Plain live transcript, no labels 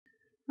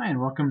Hi, and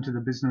welcome to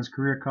the Business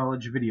Career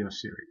College video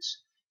series.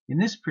 In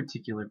this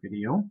particular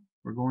video,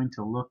 we're going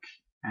to look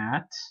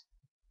at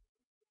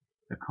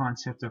the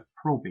concept of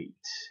probate.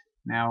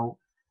 Now,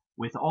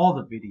 with all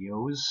the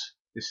videos,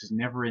 this is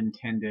never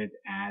intended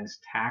as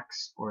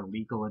tax or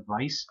legal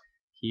advice.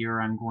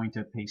 Here I'm going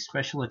to pay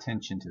special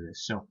attention to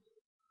this. So,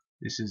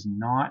 this is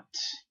not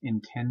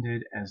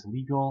intended as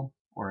legal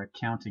or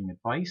accounting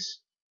advice.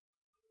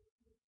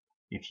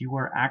 If you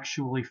are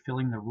actually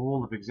filling the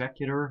role of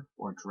executor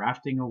or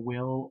drafting a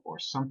will or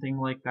something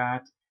like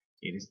that,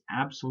 it is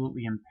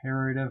absolutely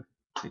imperative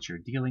that you're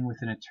dealing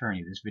with an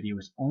attorney. This video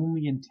is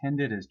only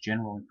intended as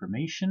general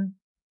information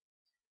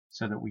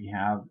so that we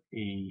have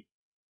a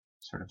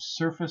sort of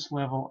surface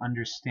level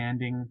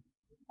understanding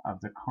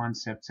of the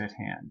concepts at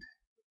hand.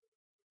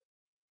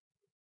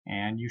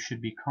 And you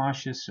should be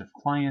cautious if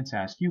clients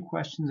ask you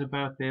questions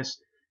about this,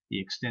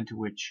 the extent to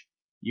which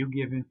you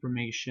give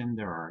information.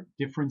 There are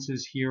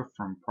differences here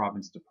from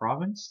province to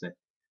province, that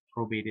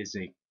probate is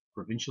a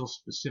provincial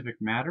specific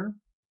matter,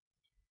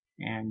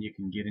 and you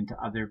can get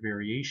into other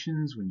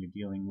variations when you're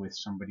dealing with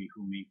somebody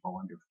who may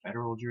fall under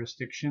federal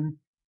jurisdiction.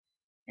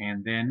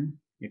 And then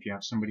if you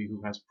have somebody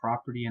who has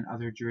property in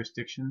other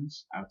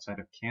jurisdictions outside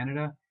of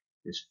Canada,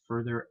 this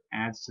further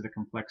adds to the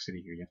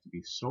complexity here. You have to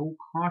be so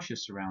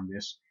cautious around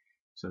this.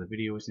 So the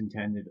video is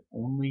intended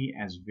only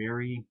as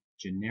very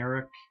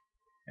generic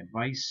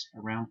advice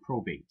around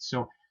probate.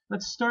 So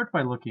let's start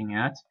by looking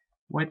at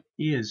what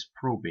is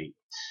probate.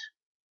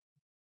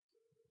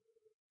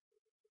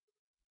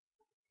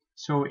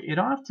 So it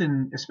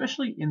often,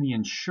 especially in the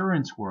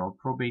insurance world,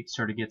 probate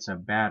sort of gets a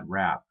bad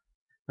rap.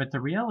 But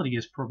the reality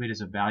is probate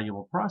is a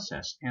valuable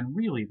process. And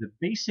really the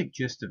basic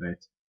gist of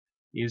it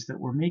is that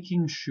we're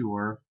making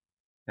sure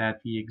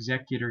that the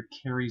executor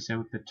carries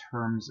out the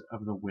terms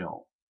of the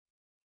will.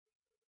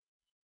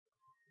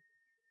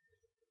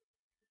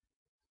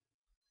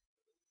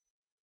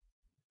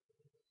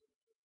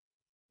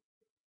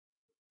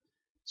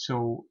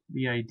 So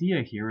the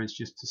idea here is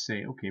just to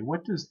say, okay,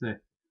 what does the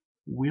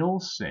will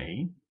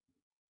say?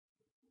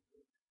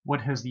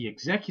 What has the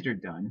executor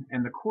done?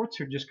 And the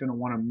courts are just going to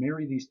want to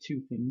marry these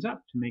two things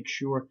up to make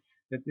sure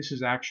that this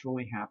is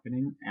actually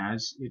happening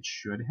as it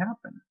should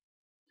happen.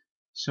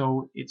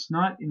 So it's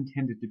not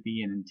intended to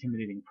be an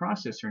intimidating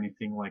process or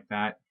anything like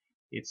that.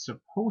 It's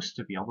supposed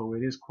to be, although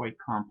it is quite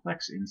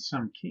complex in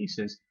some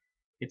cases,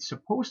 it's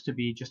supposed to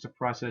be just a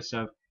process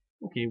of,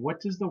 okay,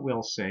 what does the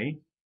will say?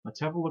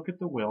 Let's have a look at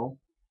the will.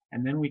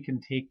 And then we can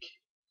take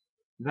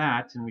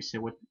that and we say,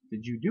 what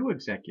did you do,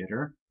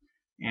 executor?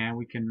 And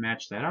we can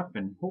match that up,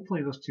 and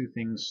hopefully those two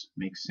things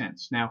make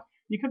sense. Now,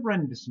 you could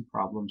run into some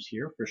problems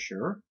here for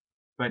sure,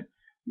 but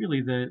really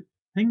the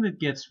thing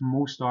that gets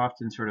most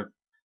often sort of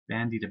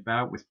bandied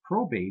about with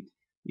probate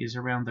is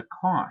around the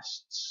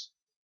costs.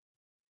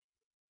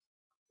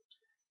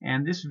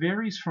 And this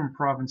varies from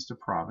province to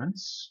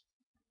province.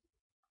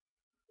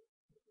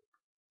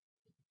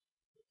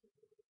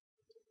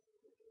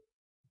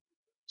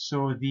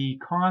 So the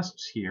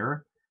costs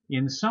here,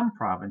 in some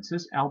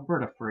provinces,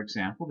 Alberta for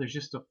example, there's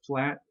just a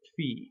flat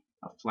fee,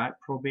 a flat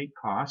probate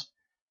cost,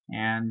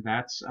 and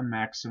that's a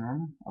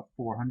maximum of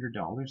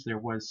 $400. There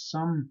was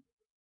some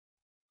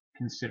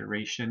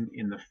consideration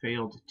in the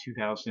failed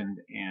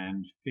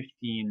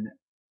 2015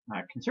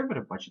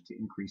 conservative budget to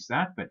increase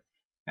that, but it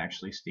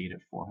actually stayed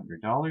at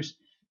 $400.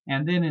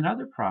 And then in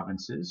other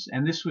provinces,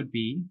 and this would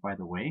be, by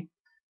the way,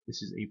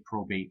 this is a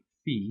probate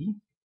fee.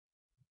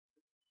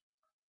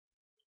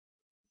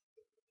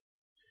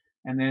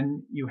 And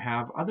then you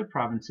have other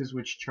provinces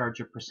which charge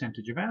a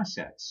percentage of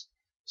assets.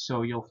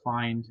 So you'll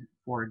find,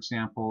 for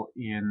example,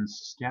 in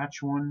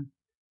Saskatchewan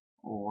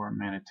or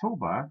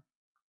Manitoba,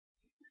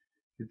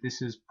 that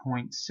this is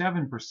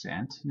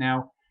 0.7%.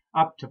 Now,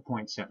 up to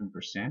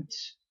 0.7%,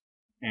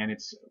 and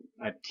it's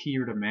a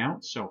tiered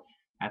amount. So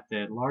at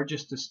the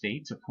largest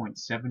estates, a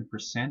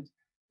 0.7%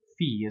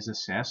 fee is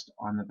assessed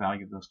on the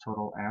value of those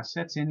total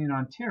assets. And in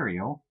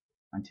Ontario,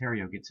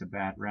 Ontario gets a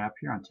bad rap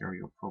here.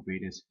 Ontario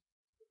probate is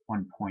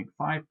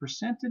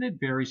 1.5%, and it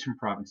varies from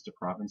province to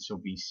province. So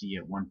BC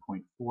at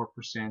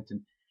 1.4%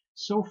 and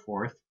so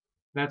forth.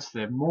 That's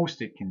the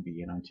most it can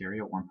be in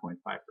Ontario,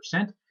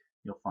 1.5%.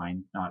 You'll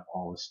find not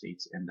all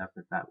estates end up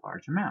at that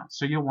large amount.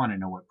 So you'll want to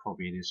know what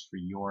probate is for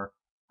your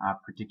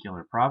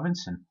particular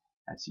province, and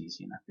that's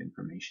easy enough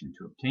information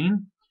to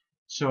obtain.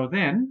 So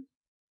then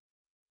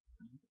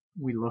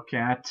we look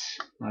at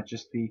not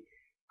just the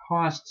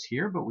costs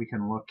here, but we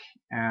can look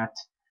at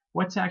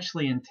what's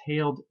actually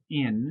entailed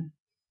in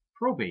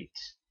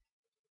probate.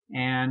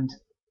 And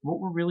what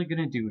we're really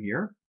going to do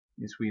here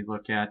is we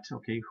look at,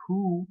 okay,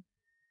 who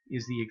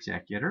is the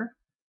executor?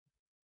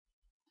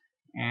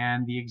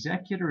 And the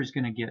executor is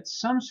going to get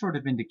some sort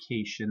of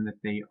indication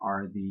that they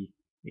are the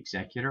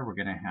executor. We're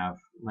going to have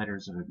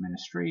letters of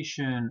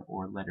administration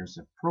or letters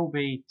of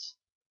probate,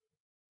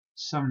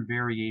 some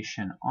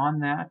variation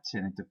on that,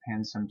 and it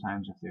depends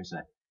sometimes if there's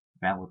a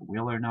valid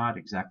will or not,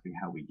 exactly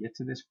how we get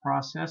to this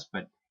process,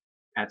 but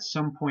at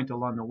some point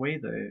along the way,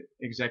 the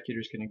executor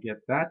is going to get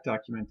that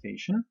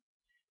documentation.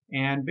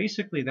 And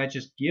basically that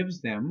just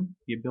gives them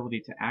the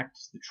ability to act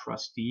as the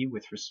trustee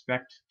with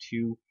respect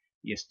to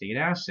the estate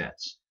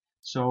assets.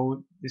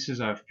 So this is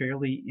a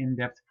fairly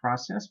in-depth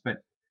process, but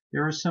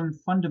there are some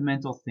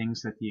fundamental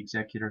things that the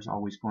executor is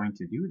always going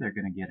to do. They're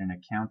going to get an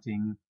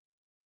accounting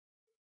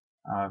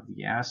of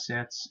the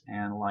assets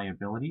and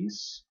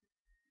liabilities.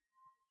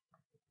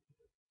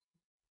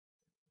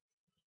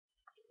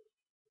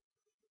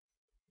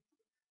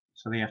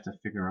 So they have to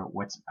figure out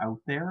what's out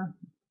there.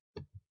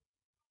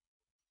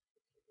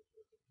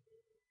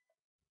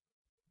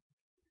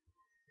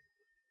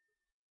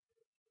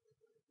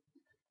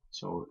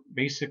 So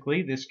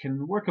basically, this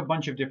can work a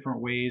bunch of different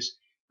ways.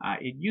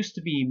 It used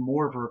to be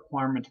more of a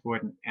requirement to go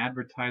ahead and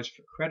advertise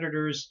for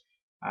creditors.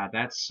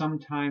 That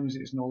sometimes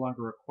is no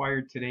longer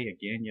required today.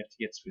 Again, you have to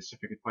get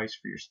specific advice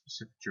for your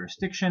specific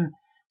jurisdiction.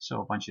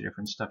 So a bunch of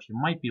different stuff you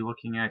might be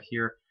looking at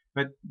here.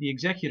 But the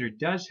executor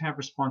does have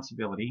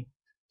responsibility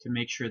to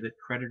make sure that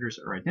creditors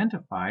are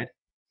identified.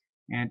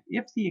 And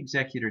if the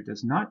executor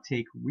does not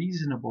take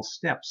reasonable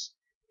steps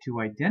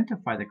to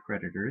identify the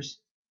creditors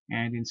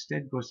and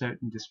instead goes out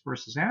and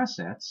disperses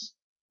assets,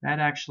 that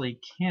actually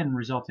can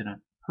result in a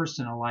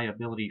personal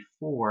liability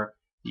for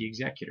the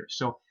executor.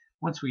 So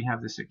once we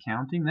have this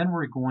accounting, then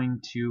we're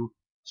going to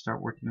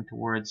start working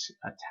towards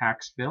a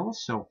tax bill.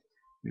 So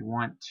we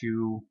want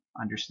to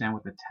understand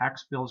what the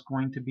tax bill is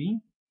going to be.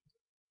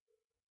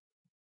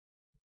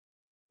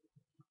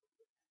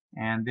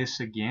 And this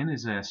again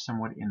is a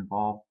somewhat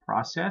involved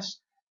process,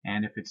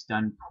 and if it's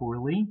done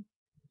poorly,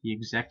 the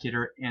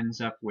executor ends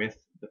up with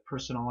the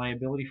personal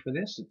liability for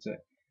this. It's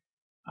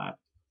a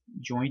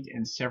joint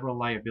and several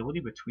liability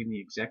between the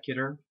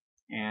executor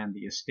and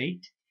the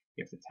estate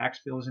if the tax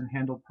bill isn't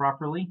handled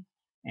properly.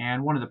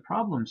 And one of the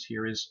problems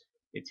here is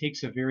it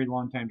takes a very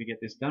long time to get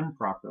this done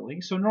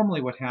properly. So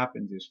normally what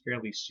happens is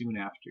fairly soon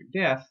after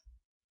death,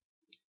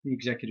 the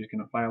executor is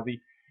going to file the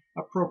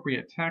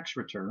appropriate tax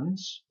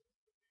returns.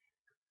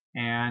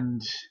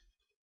 And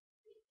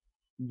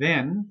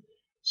then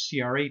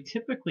CRA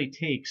typically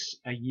takes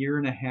a year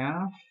and a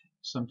half,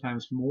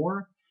 sometimes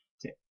more,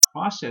 to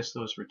process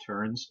those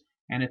returns.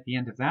 And at the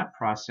end of that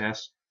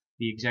process,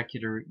 the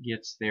executor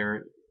gets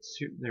their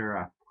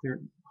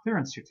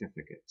clearance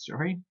certificate.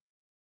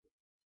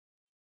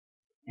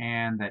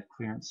 And that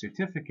clearance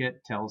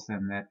certificate tells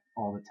them that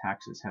all the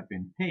taxes have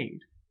been paid.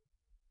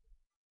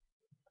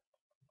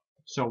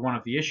 So one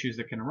of the issues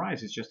that can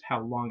arise is just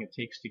how long it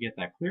takes to get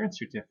that clearance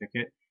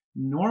certificate.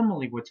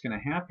 Normally what's going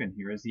to happen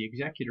here is the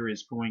executor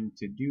is going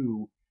to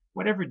do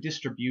whatever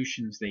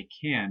distributions they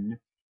can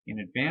in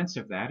advance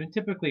of that, and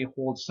typically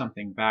hold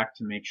something back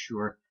to make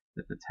sure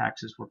that the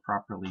taxes were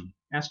properly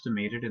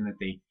estimated and that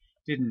they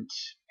didn't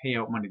pay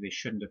out money they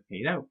shouldn't have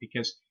paid out,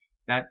 because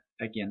that,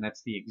 again,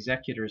 that's the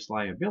executor's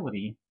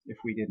liability if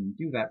we didn't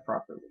do that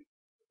properly.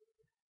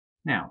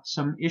 Now,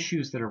 some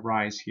issues that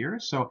arise here.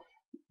 So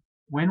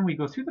when we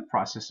go through the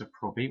process of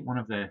probate, one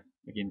of the,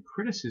 again,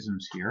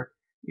 criticisms here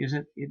is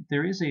that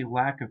there is a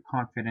lack of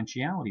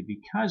confidentiality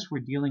because we're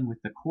dealing with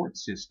the court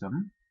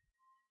system.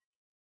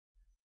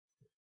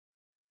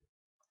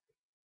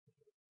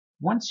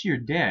 Once you're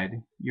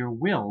dead, your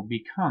will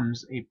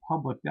becomes a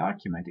public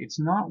document. It's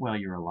not while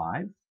you're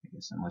alive, I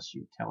guess, unless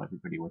you tell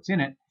everybody what's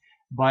in it,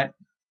 but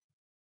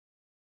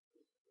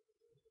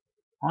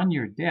on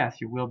your death,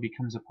 your will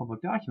becomes a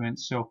public document.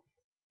 So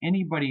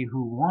anybody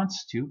who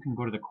wants to can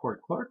go to the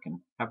court clerk and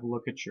have a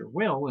look at your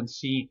will and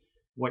see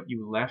what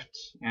you left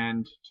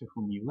and to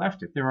whom you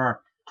left it. There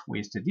are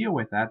ways to deal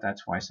with that.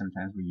 That's why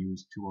sometimes we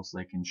use tools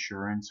like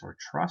insurance or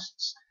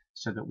trusts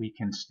so that we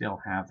can still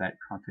have that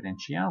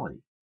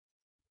confidentiality.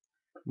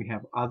 We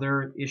have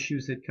other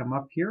issues that come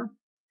up here.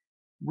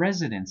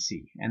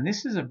 Residency, and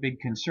this is a big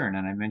concern,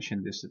 and I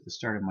mentioned this at the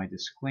start of my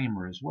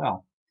disclaimer as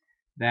well,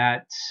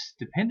 that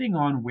depending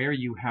on where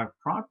you have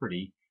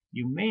property,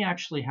 you may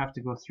actually have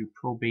to go through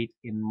probate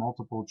in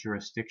multiple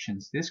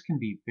jurisdictions. This can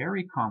be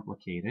very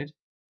complicated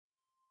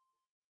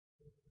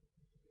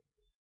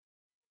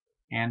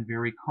and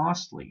very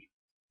costly.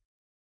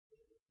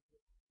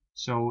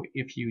 So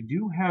if you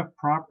do have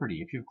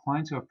property, if you have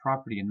clients who have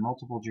property in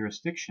multiple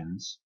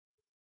jurisdictions,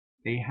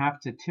 they have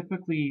to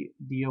typically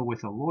deal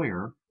with a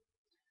lawyer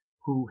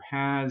who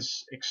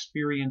has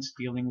experience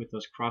dealing with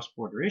those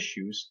cross-border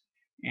issues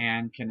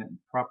and can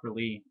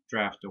properly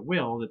draft a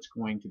will that's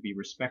going to be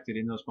respected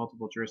in those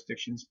multiple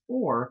jurisdictions.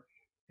 Or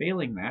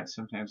failing that,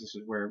 sometimes this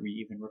is where we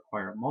even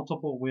require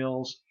multiple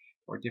wills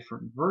or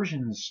different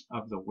versions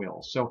of the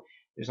will. So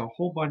there's a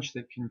whole bunch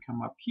that can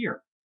come up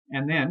here.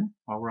 And then,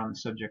 while we're on the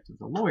subject of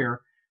the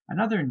lawyer,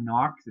 another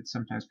knock that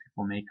sometimes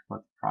people make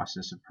about the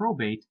process of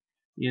probate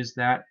is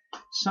that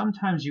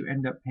sometimes you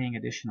end up paying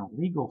additional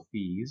legal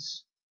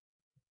fees.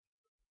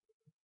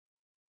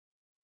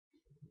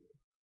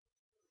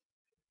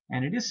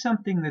 And it is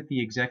something that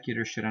the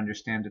executor should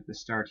understand at the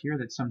start here,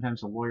 that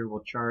sometimes a lawyer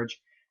will charge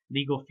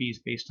legal fees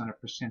based on a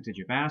percentage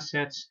of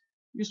assets.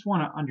 You just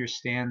want to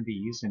understand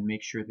these and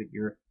make sure that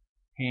you're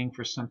paying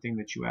for something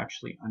that you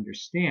actually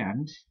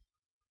understand.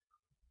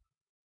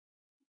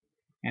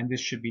 And this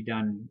should be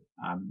done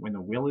when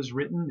the will is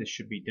written. This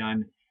should be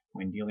done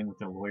when dealing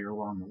with a lawyer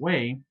along the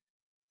way.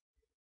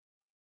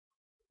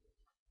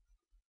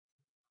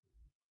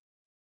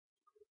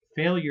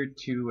 Failure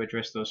to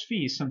address those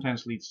fees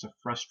sometimes leads to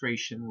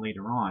frustration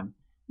later on.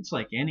 It's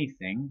like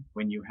anything,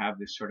 when you have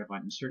this sort of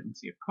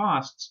uncertainty of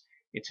costs,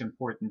 it's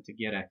important to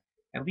get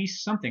at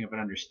least something of an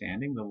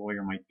understanding. The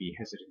lawyer might be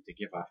hesitant to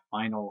give a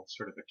final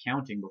sort of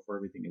accounting before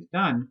everything is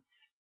done,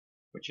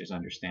 which is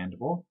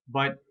understandable,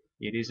 but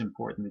it is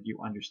important that you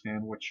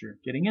understand what you're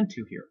getting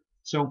into here.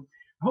 So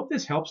I hope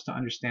this helps to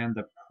understand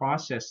the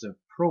process of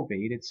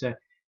probate. It's a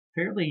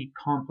fairly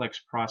complex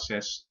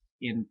process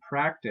in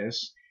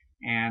practice,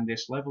 and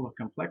this level of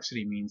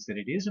complexity means that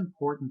it is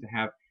important to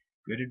have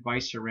good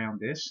advice around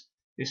this.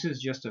 This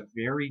is just a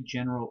very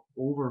general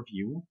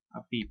overview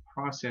of the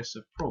process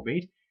of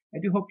probate. I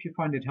do hope you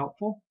find it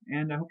helpful,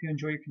 and I hope you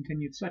enjoy your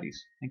continued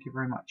studies. Thank you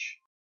very much.